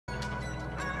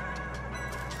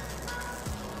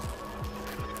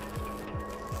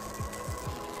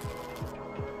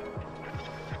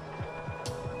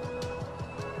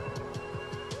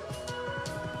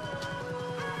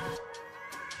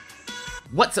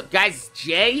What's up guys, it's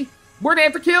Jay,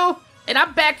 MorninAfterKill, and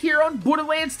I'm back here on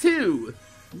Borderlands 2.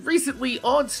 Recently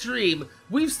on stream,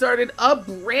 we've started a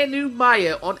brand new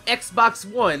Maya on Xbox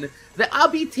One that I'll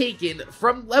be taking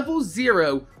from level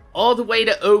 0 all the way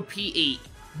to OP8,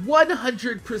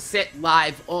 100%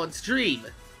 live on stream.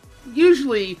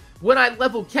 Usually, when I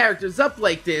level characters up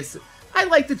like this, I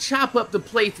like to chop up the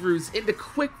playthroughs into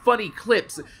quick funny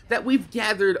clips that we've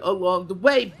gathered along the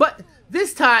way, but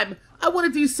this time, I want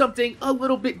to do something a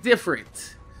little bit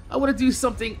different. I want to do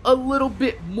something a little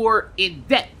bit more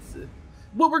in-depth.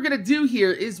 What we're going to do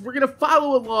here is we're going to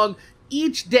follow along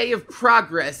each day of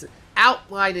progress,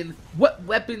 outlining what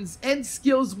weapons and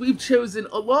skills we've chosen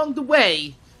along the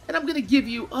way, and I'm going to give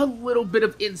you a little bit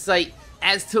of insight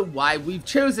as to why we've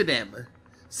chosen them.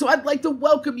 So I'd like to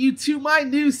welcome you to my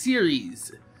new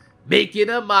series, Making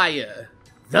a Maya,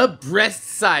 the Breast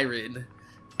Siren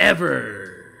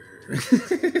Ever.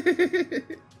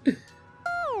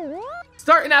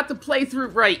 Starting out the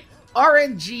playthrough right,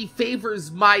 RNG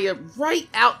favors Maya right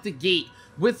out the gate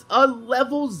with a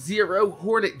level 0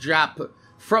 Hornet drop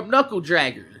from Knuckle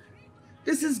Dragger.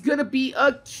 This is gonna be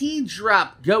a key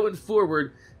drop going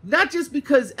forward, not just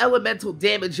because elemental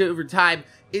damage over time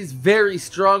is very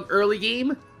strong early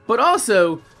game, but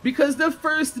also because the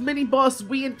first mini-boss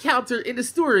we encounter in the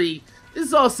story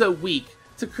is also weak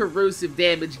to corrosive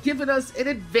damage, giving us an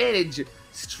advantage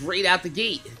straight out the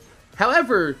gate.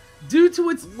 However, due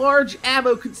to its large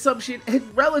ammo consumption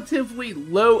and relatively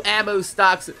low ammo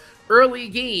stocks early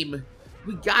game,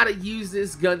 we gotta use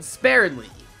this gun sparingly.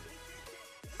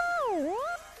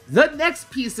 The next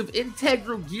piece of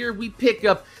integral gear we pick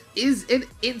up is an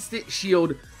instant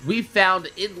shield we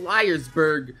found in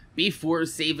Liarsburg before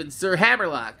saving Sir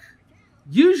Hammerlock.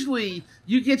 Usually,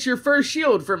 you get your first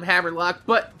shield from Hammerlock,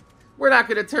 but we're not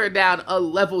going to turn down a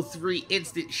level 3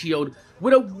 instant shield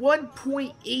with a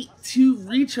 1.82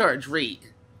 recharge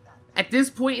rate. At this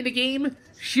point in the game,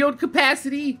 shield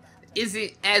capacity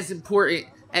isn't as important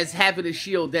as having a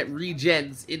shield that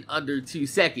regens in under 2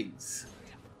 seconds.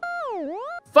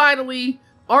 Finally,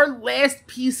 our last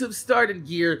piece of starting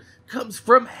gear comes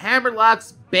from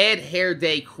Hammerlock's Bad Hair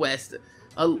Day quest,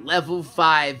 a level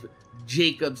 5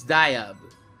 Jacob's Diab.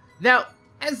 Now,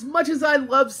 as much as I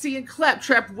love seeing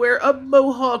Claptrap wear a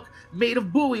mohawk made of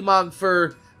bullymong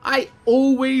fur, I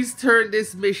always turn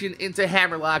this mission into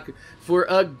Hammerlock for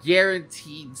a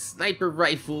guaranteed sniper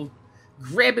rifle.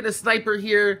 Grabbing a sniper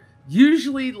here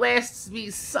usually lasts me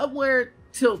somewhere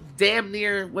till damn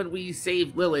near when we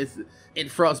save Lilith in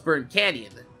Frostburn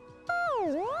Canyon.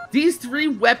 These 3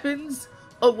 weapons,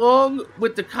 along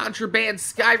with the contraband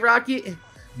Skyrocket,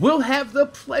 will have the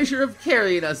pleasure of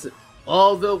carrying us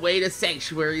all the way to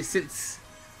Sanctuary, since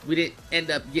we didn't end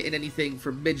up getting anything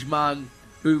from Midgemong,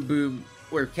 Boom Boom,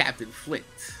 or Captain Flint.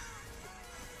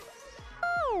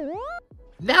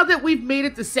 Now that we've made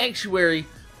it to Sanctuary,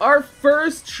 our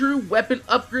first true weapon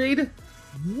upgrade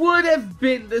would have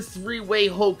been the 3-way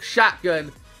Hulk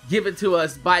shotgun given to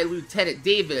us by Lieutenant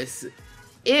Davis,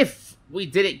 if we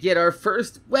didn't get our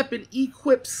first weapon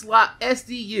equip slot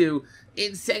SDU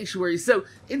in Sanctuary. So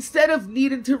instead of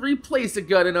needing to replace a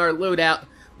gun in our loadout,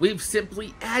 we've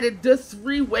simply added the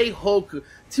 3-way Hulk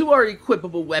to our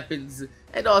equipable weapons,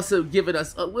 and also given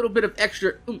us a little bit of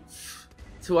extra oomph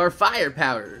to our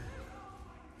firepower.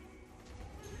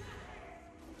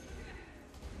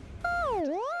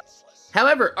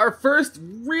 However, our first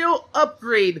real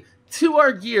upgrade to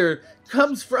our gear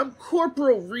comes from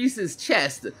Corporal Reese's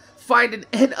chest, finding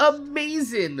an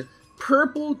amazing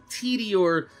purple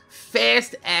Tediore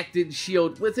fast-acting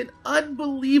shield with an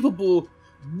unbelievable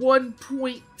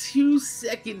 1.2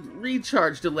 second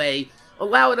recharge delay,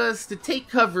 allowing us to take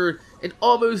cover and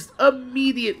almost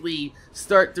immediately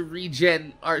start to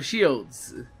regen our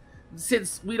shields.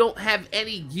 Since we don't have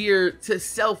any gear to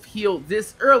self-heal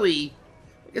this early,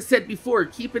 like I said before,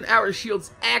 keeping our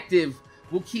shields active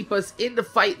will keep us in the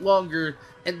fight longer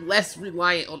and less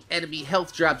reliant on enemy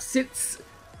health drops. Since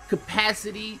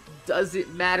capacity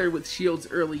doesn't matter with shields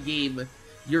early game,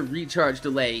 your recharge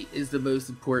delay is the most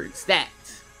important stat.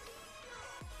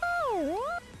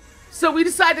 So we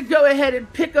decided to go ahead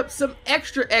and pick up some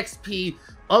extra XP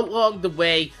along the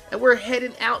way, and we're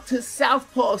heading out to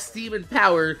Southpaw Steam and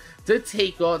Power to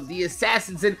take on the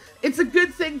assassins. And it's a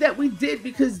good thing that we did,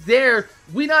 because there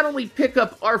we not only pick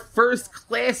up our first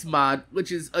class mod,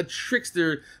 which is a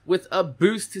Trickster with a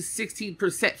boost to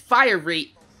 16% fire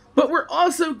rate, but we're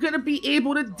also going to be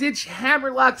able to ditch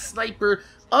Hammerlock Sniper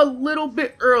a little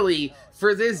bit early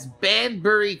for this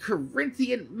Banbury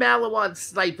Corinthian Malawan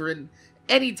Sniper. And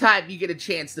anytime you get a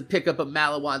chance to pick up a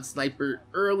Malawan Sniper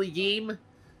early game,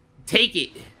 take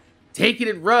it. Take it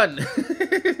and run.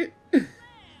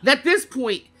 And at this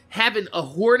point, having a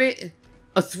Hornet,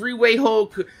 a 3-way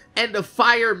Hulk, and a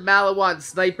Fire Malawan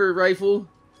sniper rifle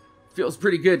feels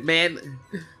pretty good, man.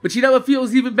 But you know what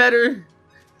feels even better?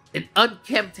 An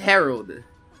unkempt Herald.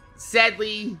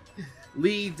 Sadly,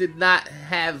 Lee did not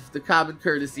have the common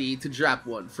courtesy to drop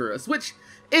one for us, which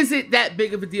isn't that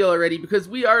big of a deal already because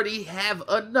we already have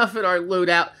enough in our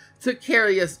loadout to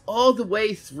carry us all the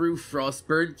way through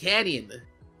Frostburn Canyon.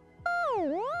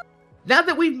 Now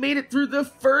that we've made it through the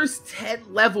first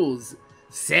 10 levels,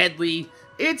 sadly,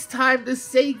 it's time to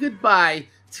say goodbye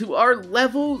to our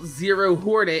level 0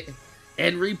 Hornet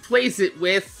and replace it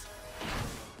with...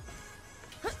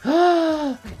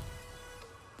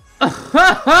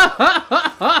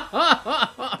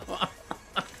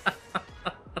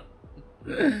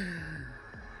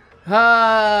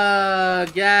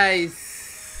 guys.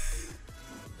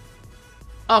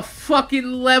 A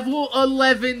fucking level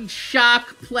 11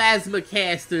 shock plasma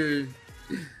caster.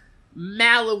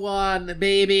 Malawan,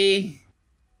 baby.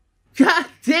 God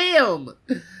damn!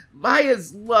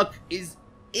 Maya's luck is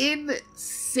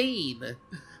insane.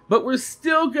 But we're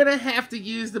still gonna have to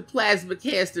use the plasma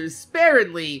casters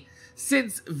sparingly,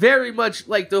 since very much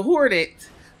like the Hornet,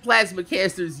 plasma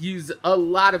casters use a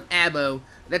lot of ammo.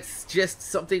 That's just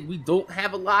something we don't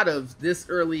have a lot of this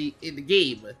early in the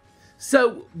game.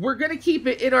 So we're gonna keep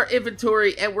it in our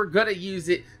inventory and we're gonna use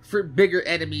it for bigger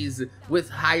enemies with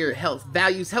higher health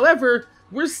values. However,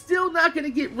 we're still not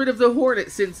gonna get rid of the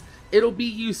Hornet since it'll be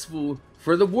useful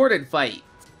for the Warden fight.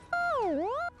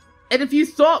 And if you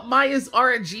thought Maya's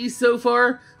RNG so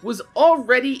far was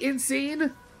already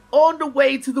insane, on the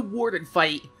way to the Warden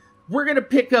fight, we're gonna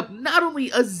pick up not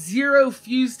only a 0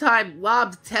 fuse time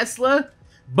lobbed Tesla,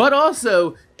 but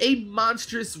also a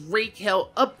monstrous rake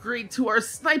hell upgrade to our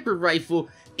sniper rifle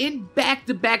in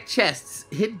back-to-back chests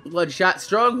in Bloodshot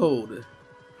Stronghold.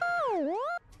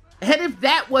 And if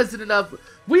that wasn't enough,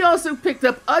 we also picked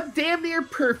up a damn near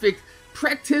perfect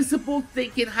practicable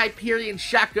thinking Hyperion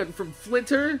shotgun from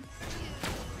Flinter.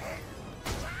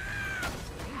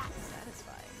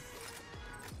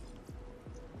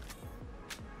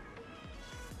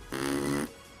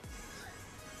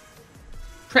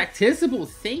 Practicable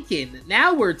thinking.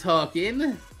 Now we're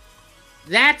talking.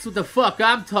 That's what the fuck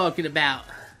I'm talking about.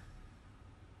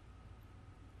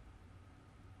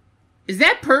 Is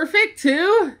that perfect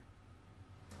too?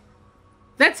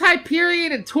 That's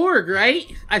Hyperion and Torg, right?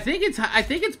 I think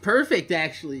it's perfect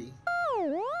actually.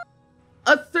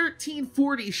 A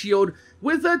 1340 shield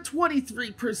with a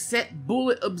 23%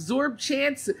 bullet absorb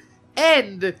chance,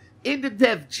 and in the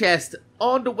dev chest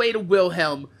on the way to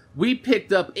Wilhelm, we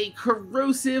picked up a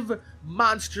corrosive,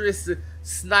 monstrous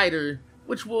Snyder,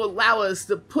 which will allow us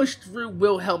to push through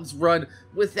Wilhelm's run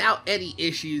without any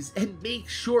issues and make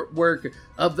short work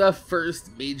of the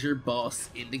first major boss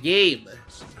in the game.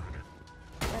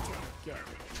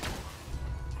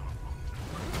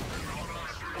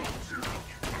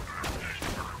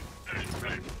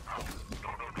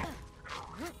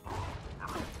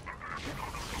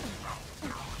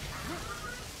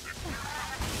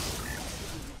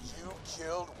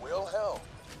 Killed Wilhelm.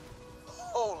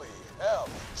 Holy hell,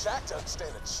 Jack doesn't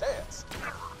stand a chance.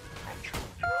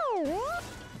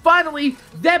 Finally,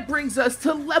 that brings us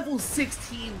to level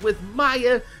 16 with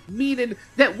Maya, meaning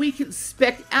that we can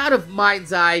spec out of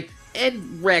Mind's Eye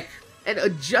and Wreck and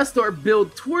adjust our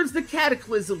build towards the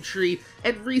Cataclysm tree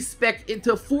and respec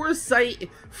into Foresight,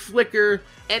 Flicker,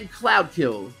 and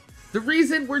Cloudkill. The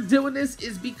reason we're doing this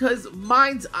is because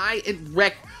Mind's Eye and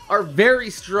Wreck are very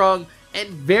strong and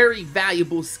very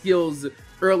valuable skills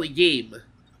early game,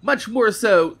 much more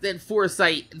so than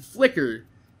Foresight and Flicker.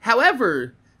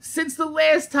 However, since the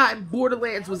last time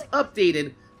Borderlands was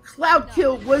updated,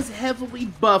 Cloudkill was heavily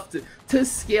buffed to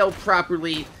scale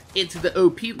properly into the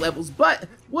OP levels, but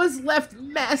was left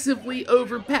massively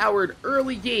overpowered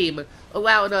early game,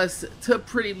 allowing us to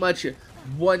pretty much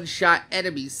one-shot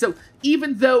enemies. So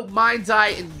even though Mind's Eye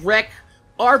and Wreck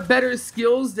are better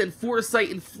skills than Foresight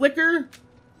and Flicker,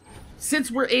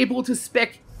 since we're able to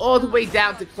spec all the way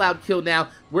down to Cloudkill now,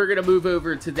 we're going to move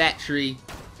over to that tree.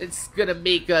 It's going to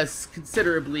make us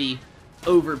considerably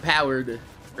overpowered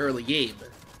early game.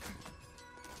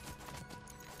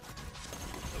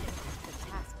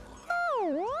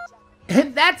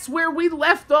 And that's where we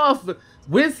left off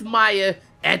with Maya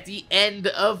at the end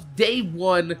of day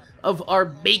 1 of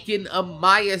our Making a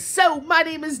Maya. So, my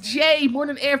name is Jay,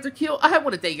 MorninAfterKill. I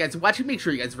want to thank you guys for watching. Make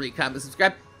sure you guys rate, comment,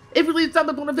 subscribe. If you leave a thumb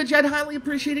up on the video, I'd highly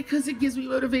appreciate it because it gives me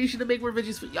motivation to make more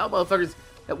videos for y'all motherfuckers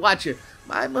that watch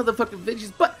my motherfucking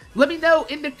videos. But let me know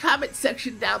in the comment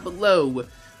section down below.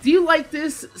 Do you like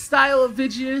this style of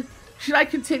video? Should I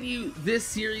continue this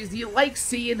series? Do you like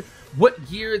seeing what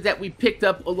gear that we picked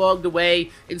up along the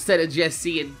way instead of just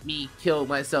seeing me kill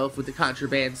myself with the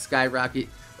contraband skyrocket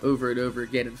over and over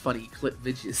again in funny clip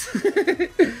videos.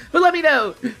 But let me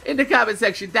know in the comment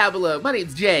section down below. My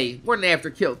name's Jay,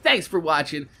 MorninAfterKill. Thanks for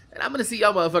watching, and I'm gonna see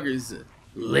y'all motherfuckers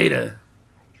later.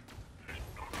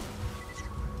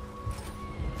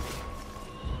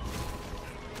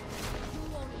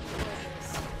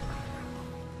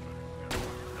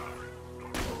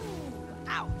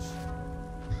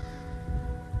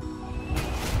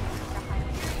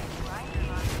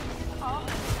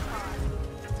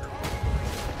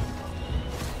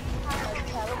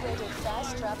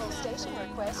 Fast travel station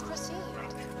request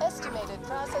received. Estimated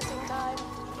processing time